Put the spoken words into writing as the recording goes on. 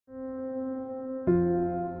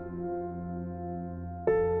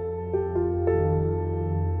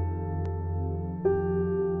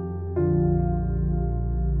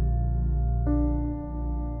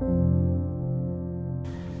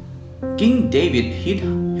King David hid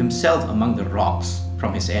himself among the rocks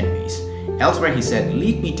from his enemies. Elsewhere he said,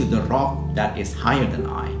 "Lead me to the rock that is higher than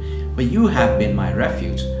I, for you have been my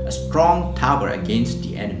refuge, a strong tower against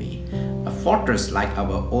the enemy." A fortress like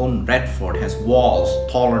our own Redford has walls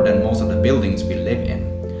taller than most of the buildings we live in.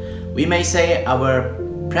 We may say our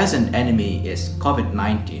present enemy is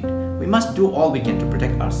COVID-19. We must do all we can to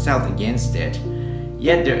protect ourselves against it.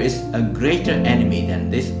 Yet there is a greater enemy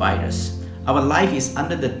than this virus. Our life is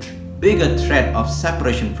under the bigger threat of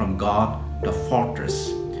separation from God, the fortress.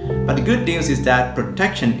 But the good news is that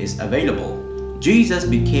protection is available. Jesus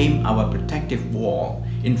became our protective wall.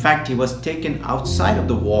 In fact, he was taken outside of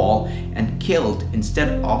the wall and killed instead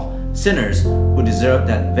of sinners who deserve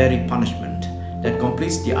that very punishment. That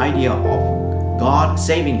completes the idea of God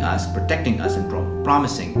saving us, protecting us, and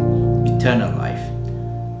promising eternal life.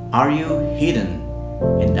 Are you hidden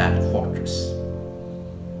in that fortress?